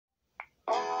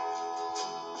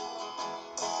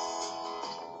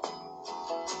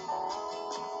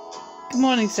Good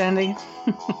morning, Sandy.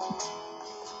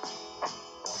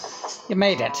 You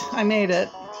made it. I made it.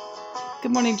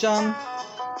 Good morning, John.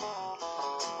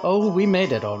 Oh, we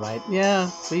made it all right. Yeah,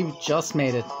 we just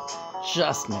made it.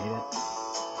 Just made it.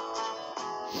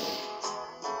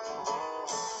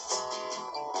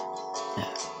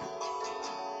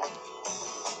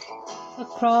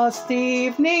 Across the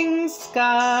evening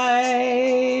sky,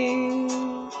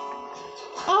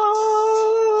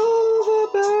 all the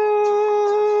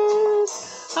birds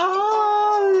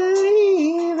are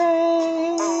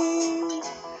leaving.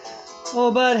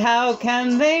 Oh, but how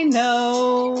can they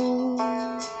know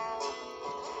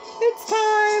it's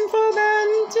time for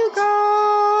them to go?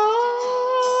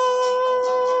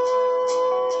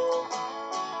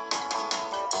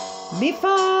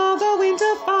 Before the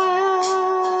winter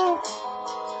fire,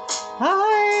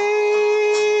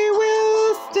 I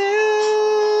will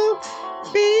still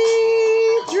be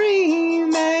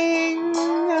dreaming.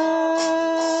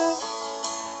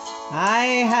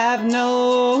 I have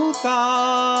no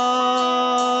thought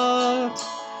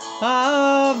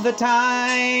of the time,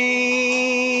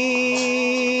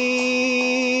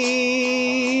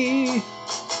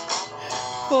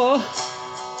 for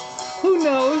who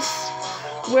knows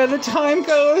where the time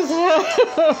goes.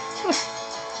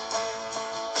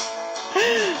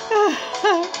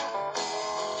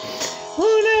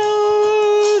 Who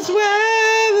knows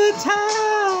where the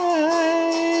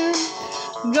time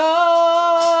goes.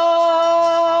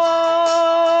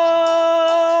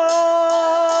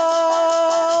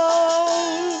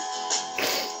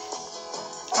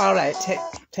 All right,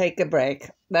 take a break.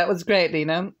 That was great,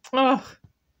 Lena. Oh,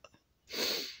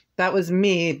 that was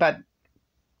me, but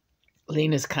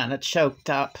Lena's kind of choked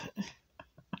up.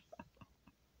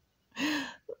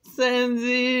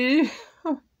 Sandy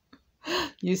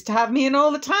used to have me in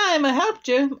all the time. I helped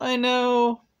you. I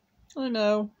know.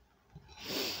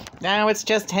 Now it's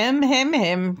just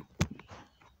him.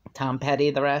 Tom Petty,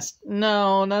 the rest.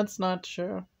 No, that's not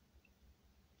true.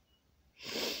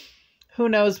 Who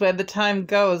knows where the time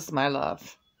goes, my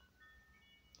love?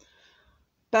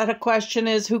 Better question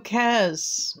is, who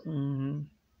cares?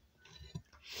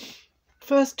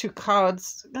 First two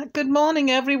cards. Good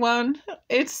morning, everyone.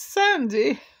 It's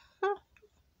Sandy.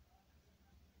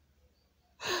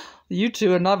 You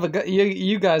two are not.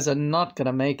 You guys are not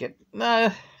gonna make it.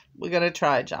 We're gonna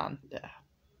try, John. Yeah.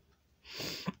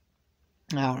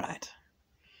 All right.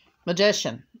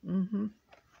 Magician.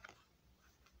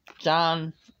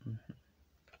 John.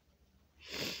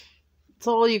 It's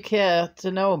all you care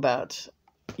to know about.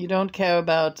 You don't care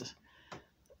about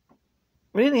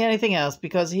really anything else,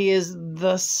 because he is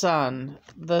the son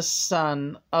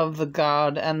of the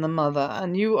God and the mother,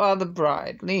 and you are the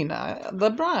bride, Lena, the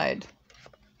bride.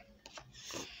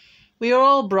 We are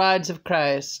all brides of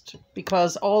Christ,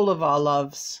 because all of our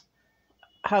loves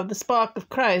have the spark of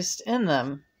Christ in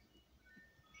them.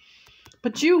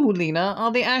 But you, Lena,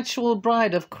 are the actual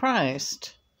bride of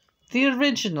Christ, the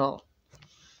original.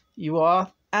 You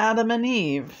are Adam and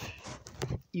Eve.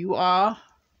 You are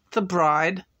the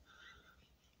bride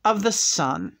of the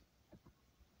Son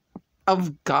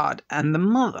of God and the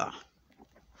Mother.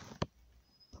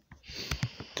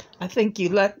 I think you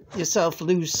let yourself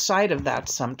lose sight of that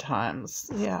sometimes.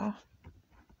 Yeah.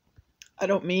 I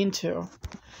don't mean to.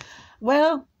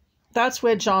 Well, that's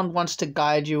where John wants to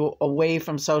guide you away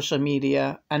from social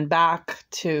media and back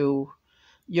to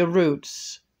your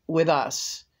roots with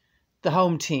us, the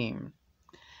home team.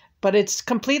 But it's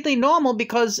completely normal,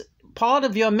 because part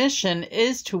of your mission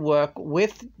is to work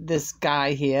with this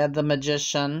guy here, the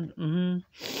magician,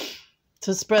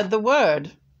 to spread the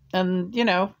word. And,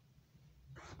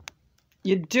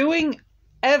 you're doing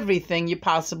everything you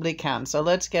possibly can. So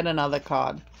let's get another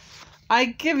card. I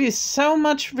give you so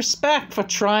much respect for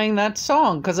trying that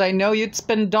song, because I know it's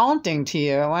been daunting to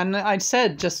you. And I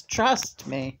said, just trust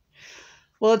me.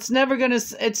 Well, it's not going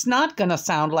to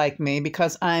sound like me,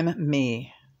 because I'm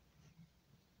me.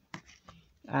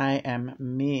 I am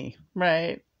me,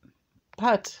 right?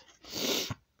 But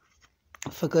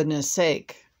for goodness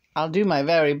sake, I'll do my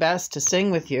very best to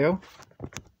sing with you.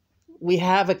 We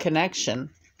have a connection.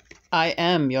 I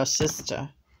am your sister.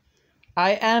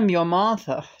 I am your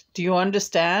Martha. Do you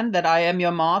understand that I am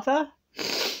your Martha?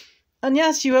 And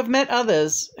yes, you have met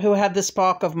others who had the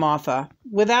spark of Martha.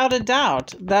 Without a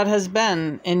doubt, that has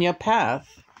been in your path.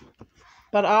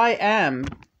 But I am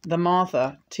the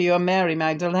Martha to your Mary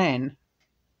Magdalene.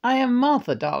 I am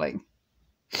Martha, darling.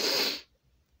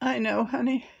 I know,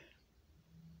 honey.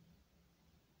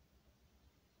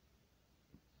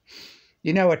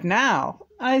 You know it now.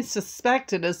 I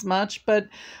suspected as much, but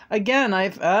again,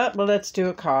 well, let's do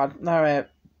a card. All right.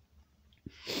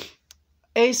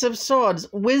 Ace of Swords.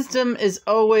 Wisdom is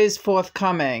always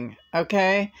forthcoming,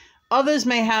 okay? Others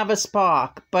may have a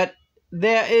spark, but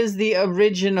there is the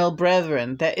original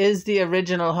brethren. There is the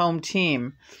original home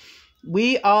team.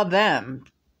 We are them.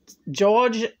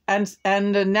 George and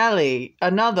Nellie,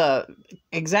 another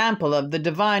example of the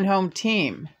divine home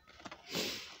team.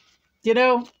 You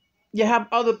know, you have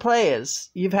other players.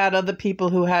 You've had other people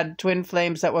who had twin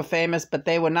flames that were famous, but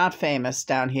they were not famous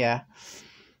down here.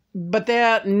 But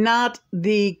they're not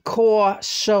the core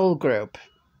soul group.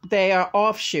 They are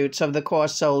offshoots of the core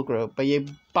soul group. Are you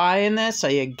buying this?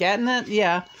 Are you getting it?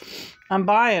 Yeah, I'm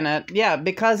buying it. Yeah,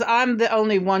 because I'm the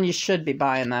only one you should be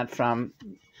buying that from.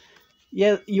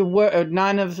 Yeah, you were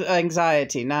 9 of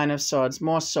anxiety, 9 of swords,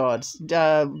 more swords.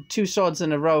 2 swords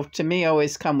in a row to me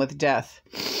always come with death.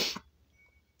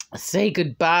 Say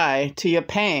goodbye to your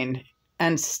pain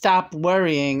and stop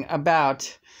worrying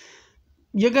about.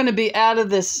 You're going to be out of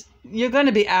this. You're going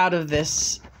to be out of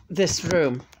this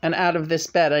room and out of this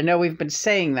bed. I know we've been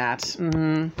saying that.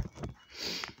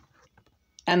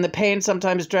 And the pain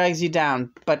sometimes drags you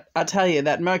down. But I'll tell you,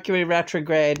 that Mercury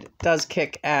retrograde does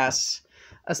kick ass,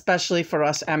 especially for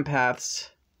us empaths.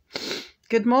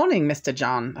 Good morning, Mr.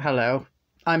 John. Hello.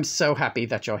 I'm so happy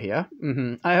that you're here.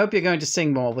 I hope you're going to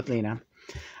sing more with Lena.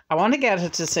 I want to get her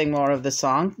to sing more of the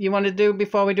song. You want to do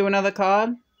before we do another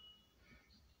card?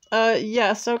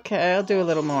 Yes, okay, I'll do a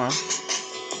little more.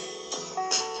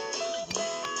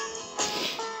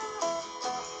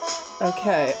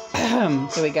 Okay,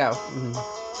 here we go.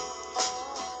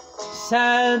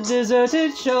 Sad,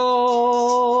 deserted shore,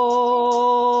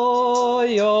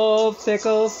 your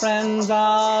fickle friends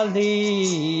are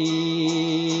leaving.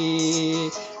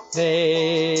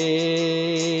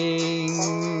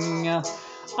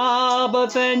 Ah,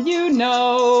 but then you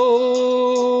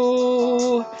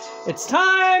know it's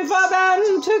time for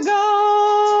them to go.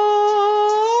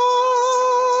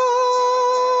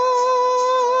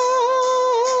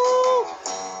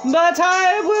 But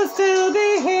I will still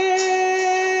be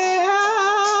here.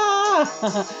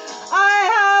 I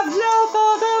have no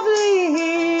thought of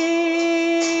leaving.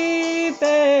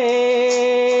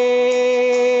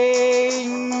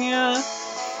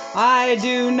 I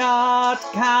do not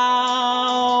count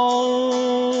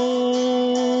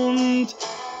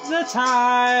the time,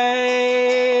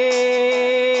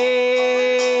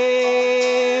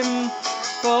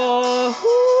 for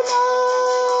who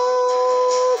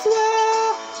knows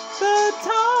where the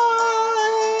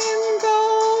time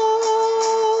goes?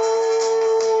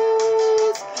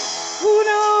 Who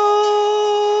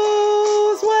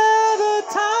knows where the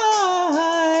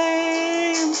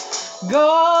time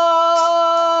goes?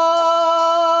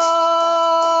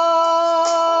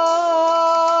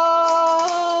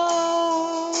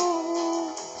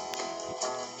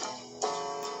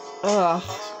 Ugh,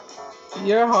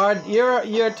 you're hard.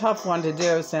 You're a tough one to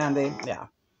do, Sandy. Yeah.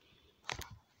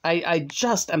 I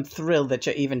just am thrilled that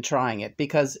you're even trying it,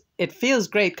 because it feels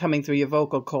great coming through your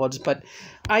vocal cords, but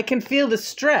I can feel the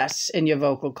stress in your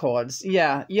vocal cords.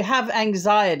 Yeah, you have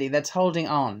anxiety that's holding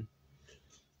on.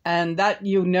 And that,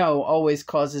 you know, always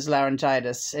causes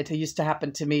laryngitis. It used to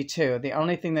happen to me too. The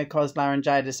only thing that caused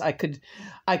laryngitis, I could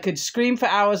scream for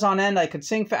hours on end. I could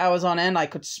sing for hours on end. I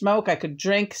could smoke. I could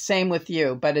drink. Same with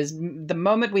you. But as the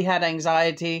moment we had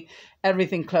anxiety,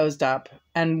 everything closed up.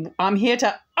 And I'm here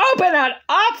to open it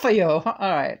up for you. All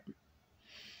right.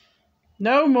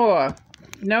 No more.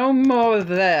 No more of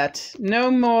that. No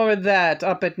more of that.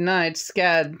 Up at night,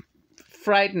 scared,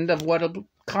 frightened of what'll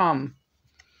come.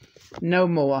 No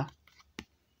more.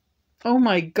 Oh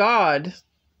my God.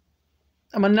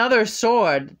 Another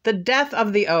sword. The death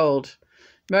of the old.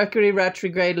 Mercury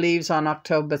retrograde leaves on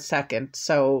October 2nd.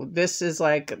 So this is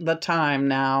like the time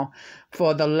now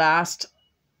for the last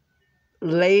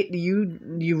late.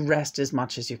 You rest as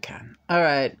much as you can. All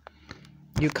right.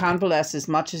 You convalesce as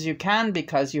much as you can,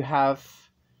 because you have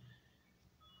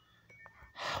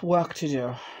work to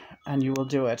do, and you will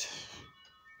do it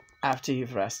after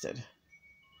you've rested.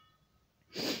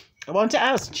 I want to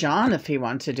ask John if he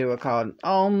wants to do a card.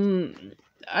 I'm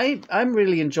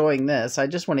really enjoying this. I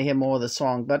just want to hear more of the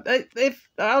song, but if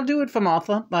I'll do it for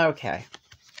Martha. Okay.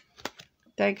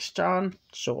 Thanks, John.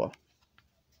 Sure.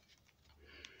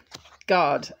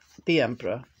 God, the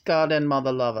Emperor. God and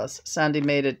Mother love us. Sandy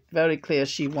made it very clear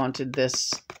she wanted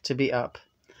this to be up.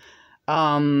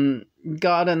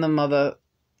 God and the Mother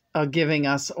are giving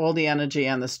us all the energy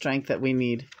and the strength that we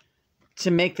need to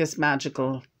make this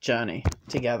magical journey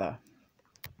together.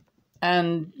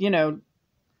 And, you know,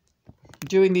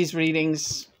 doing these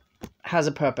readings has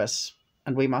a purpose,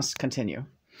 and we must continue.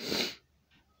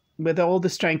 With all the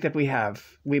strength that we have,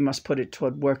 we must put it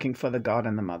toward working for the God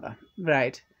and the Mother.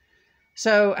 Right.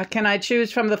 So can I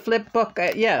choose from the flip book?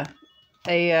 Yeah.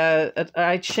 A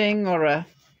I Ching or a...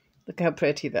 Look how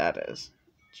pretty that is.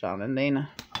 John and Lena.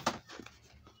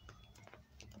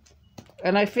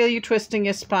 And I feel you twisting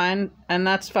your spine, and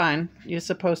that's fine. You're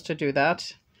supposed to do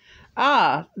that.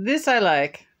 Ah, this I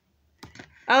like.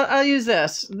 I'll use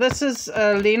this. This is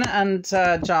Lena and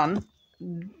John.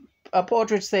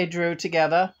 Portraits they drew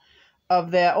together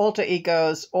of their alter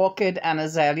egos, Orchid and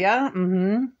Azalea.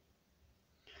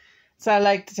 So I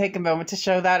like to take a moment to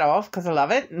show that off because I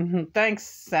love it. Thanks,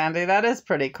 Sandy. That is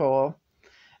pretty cool.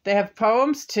 They have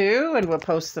poems too, and we'll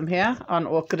post them here on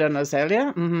Orchid and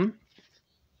Azalea.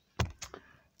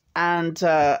 And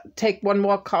take one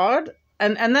more card,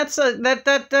 and that's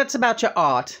that's about your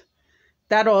art.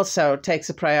 That also takes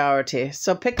a priority.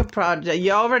 So pick a project.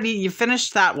 You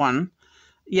finished that one.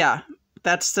 Yeah,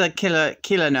 that's the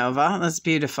Kilonova. That's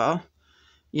beautiful.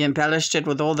 You embellished it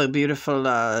with all the beautiful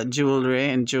jewelry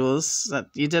and jewels.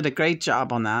 You did a great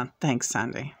job on that. Thanks,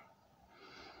 Sandy.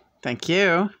 Thank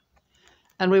you.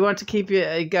 And we want to keep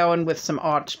you going with some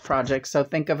art projects. So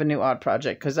think of a new art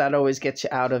project because that always gets you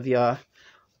out of your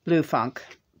blue funk.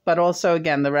 But also,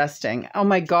 again, the resting. Oh,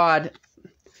 my God.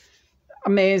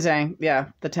 Amazing. Yeah,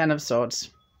 the Ten of Swords.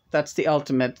 That's the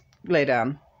ultimate lay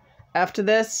down. After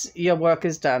this, your work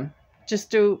is done.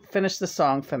 Just finish the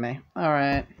song for me. All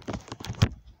right.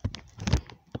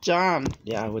 John.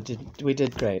 Yeah, we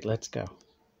did great. Let's go.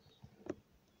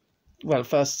 Well,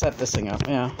 first set this thing up.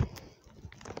 Yeah.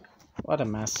 What a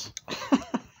mess.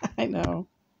 I know.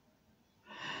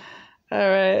 All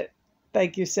right.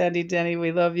 Thank you, Sandy, Denny.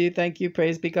 We love you. Thank you.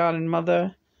 Praise be God and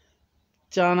Mother.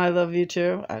 John, I love you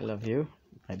too. I love you.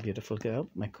 My beautiful girl.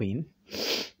 My queen.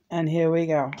 And here we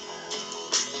go.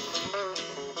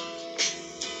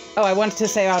 Oh, I wanted to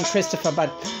say on Christopher,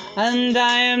 but... And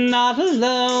I am not alone,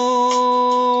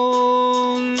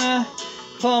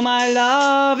 for my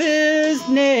love is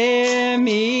near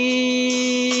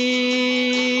me.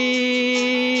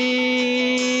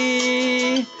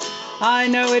 I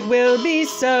know it will be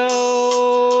so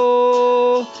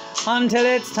until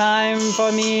it's time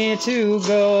for me to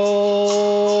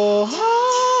go.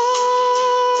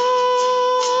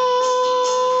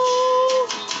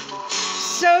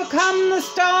 So come the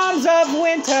storms of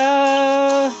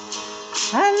winter,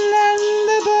 and then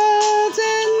the birds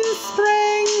in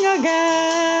spring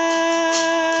again.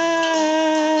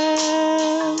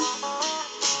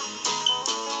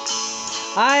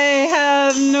 I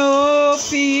have no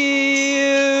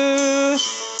fear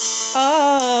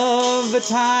of the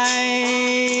time,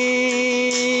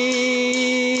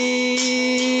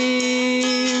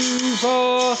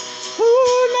 for who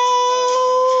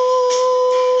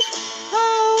knows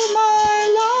how my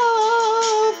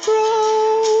love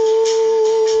grows,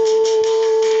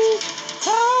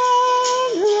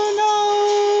 and who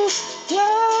knows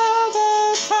where the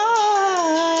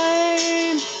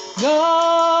time goes.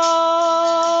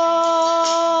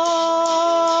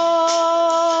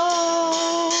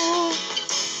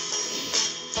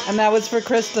 And that was for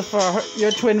Christopher,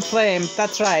 your twin flame.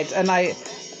 That's right. And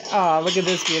oh, look at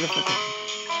this beautiful thing.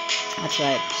 That's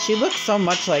right. She looks so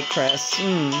much like Chris.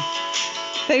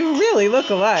 They really look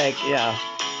alike. Yeah.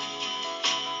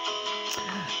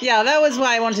 Yeah, that was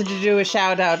why I wanted to do a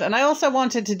shout out. And I also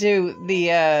wanted to do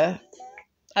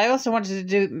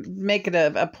make it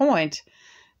a point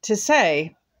to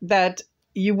say that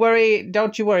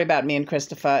don't you worry about me and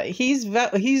Christopher. He's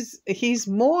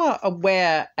more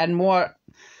aware and more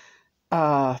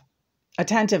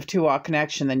attentive to our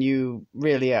connection than you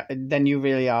really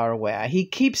are aware. He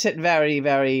keeps it very,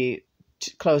 very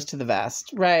close to the vest,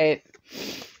 right?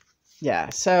 Yeah.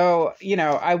 So,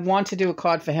 I want to do a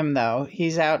card for him though.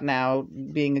 He's out now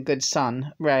being a good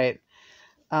son, right?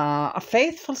 A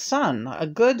faithful son, a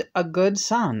good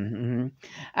son.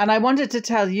 And I wanted to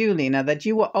tell you, Lena, that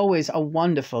you were always a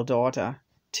wonderful daughter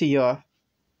to your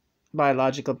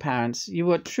biological parents. You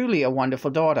were truly a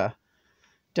wonderful daughter.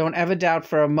 Don't ever doubt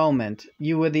for a moment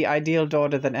you were the ideal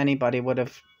daughter that anybody would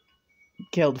have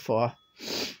killed for.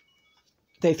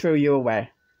 They threw you away.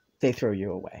 They threw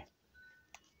you away.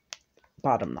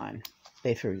 Bottom line,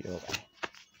 they threw you away.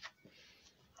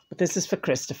 But this is for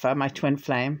Christopher, my twin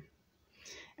flame.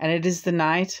 And it is the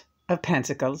Knight of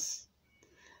Pentacles.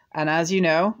 And as you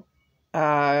know,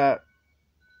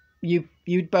 you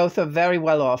both are very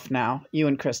well off now, you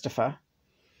and Christopher.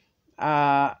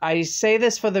 I say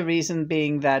this for the reason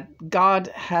being that God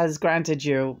has granted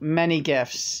you many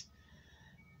gifts.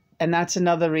 And that's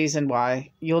another reason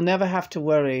why you'll never have to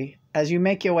worry as you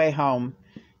make your way home.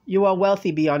 You are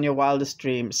wealthy beyond your wildest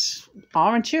dreams.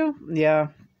 Aren't you? Yeah,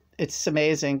 it's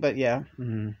amazing, but yeah.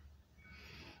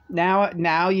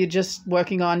 Now you're just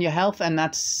working on your health, and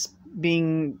that's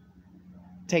being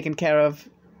taken care of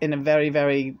in a very,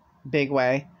 very big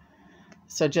way.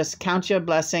 So just count your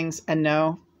blessings and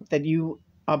know that you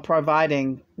are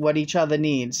providing what each other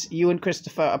needs. You and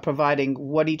Christopher are providing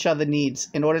what each other needs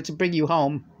in order to bring you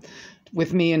home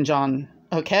with me and John.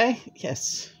 Okay?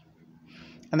 Yes.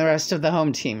 And the rest of the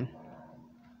home team.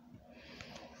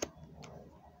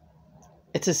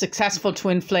 It's a successful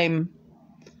twin flame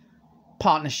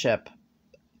partnership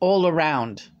all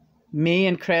around. Me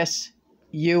and Chris,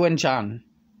 you and John.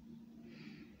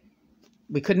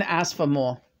 We couldn't ask for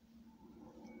more.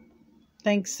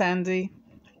 Thanks, Sandy.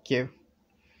 Thank you.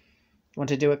 Want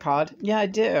to do a card? Yeah, I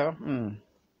do.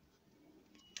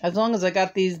 As long as I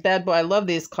got these bad boy, I love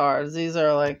these cards. These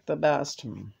are like the best.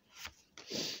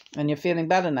 And you're feeling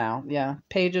better now. Yeah.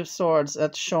 Page of Swords.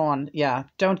 That's Sean. Yeah.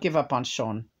 Don't give up on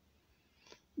Sean.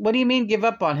 What do you mean give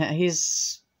up on him?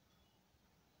 He's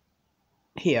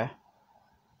here.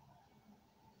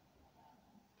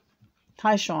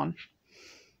 Hi, Sean.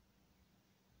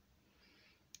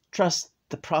 Trust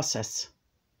the process.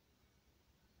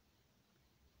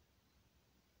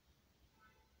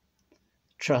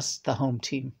 Trust the home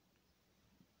team.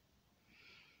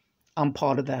 I'm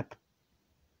part of that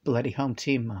bloody home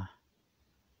team.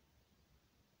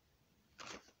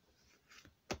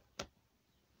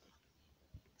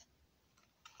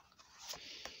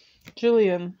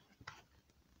 Julian,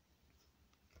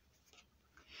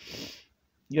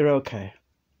 you're okay.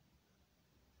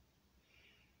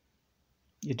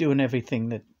 You're doing everything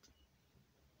that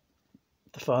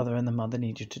the father and the mother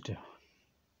need you to do.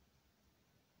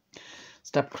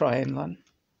 Stop crying, Lon.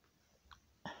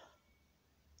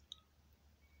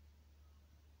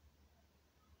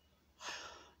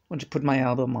 Won't you put my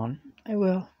album on? I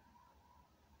will.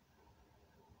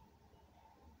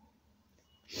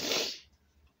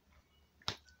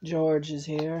 George is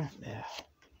here. Yeah.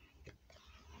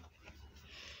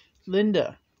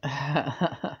 Linda.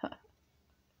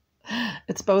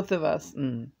 It's both of us.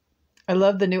 I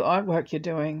love the new artwork you're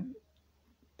doing.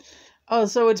 Oh,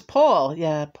 so it's Paul.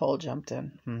 Yeah, Paul jumped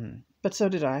in. But so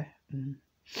did I.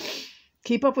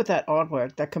 Keep up with that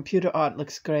artwork. That computer art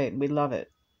looks great. We love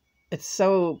it. It's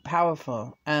so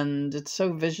powerful and it's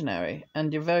so visionary.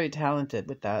 And you're very talented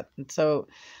with that. And so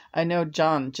I know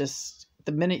John, just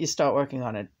the minute you start working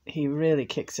on it, he really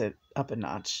kicks it up a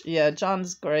notch. Yeah,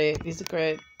 John's great. He's a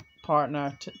great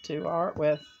partner to art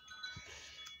with.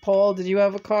 Paul, did you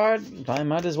have a card? I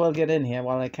might as well get in here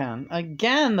while I can.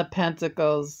 Again, the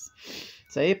Pentacles.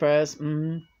 Cypress.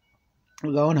 We're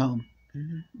going home.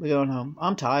 We're going home.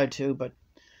 I'm tired too, but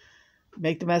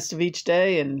make the best of each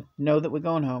day and know that we're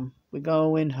going home. We're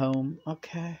going home.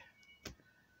 Okay.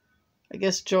 I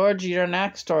guess, George, you're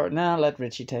next, or now let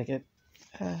Richie take it.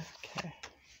 Okay.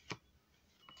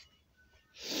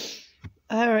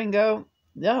 There we go.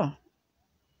 Yeah.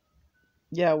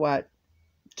 Yeah, what?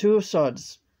 Two of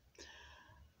Swords.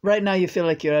 Right now you feel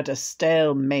like you're at a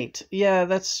stalemate. Yeah,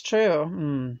 that's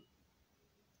true.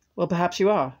 Well, perhaps you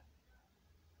are.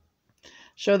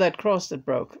 Show that cross that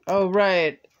broke. Oh,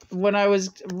 right. When I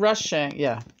was rushing.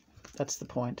 Yeah, that's the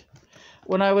point.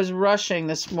 When I was rushing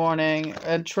this morning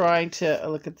and trying to...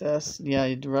 Look at this. Yeah,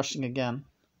 you're rushing again.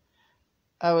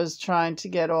 I was trying to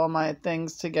get all my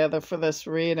things together for this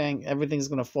reading. Everything's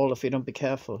going to fall if you don't be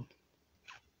careful.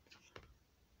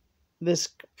 This,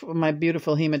 my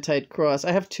beautiful hematite cross,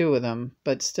 I have two of them,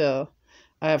 but still,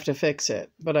 I have to fix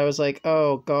it. But I was like,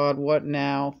 oh God, what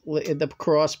now? The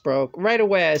cross broke. Right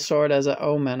away I saw it as an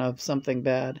omen of something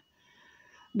bad.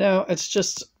 No, it's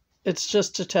just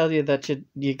to tell you that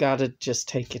you gotta just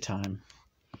take your time.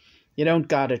 You don't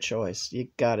got a choice. You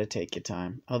gotta take your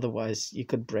time. Otherwise, you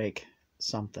could break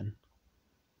something.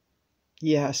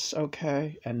 Yes,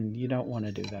 okay. And you don't want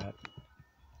to do that.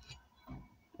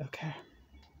 Okay.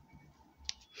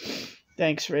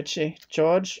 Thanks, Richie.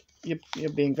 George, you're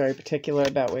being very particular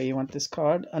about where you want this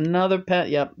card. Another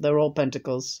yep, they're all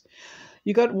pentacles.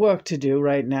 You got work to do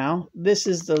right now. This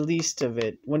is the least of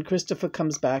it. When Christopher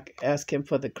comes back, ask him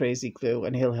for the crazy glue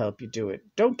and he'll help you do it.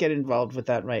 Don't get involved with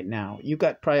that right now. You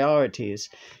got priorities.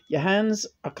 Your hands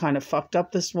are kind of fucked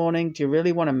up this morning. Do you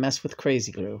really want to mess with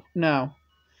crazy glue? No.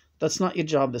 That's not your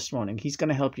job this morning. He's going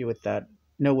to help you with that.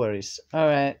 No worries. All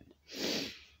right.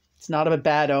 It's not a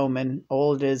bad omen.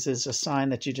 All it is a sign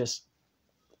that you just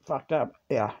fucked up.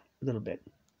 Yeah, a little bit.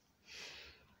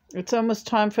 It's almost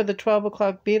time for the 12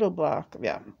 o'clock beetle block.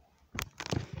 Yeah.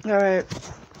 All right,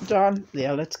 John.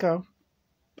 Yeah, let's go.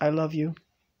 I love you.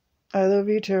 I love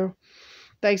you too.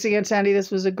 Thanks again, Sandy.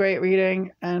 This was a great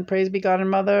reading. And praise be God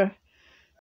and Mother.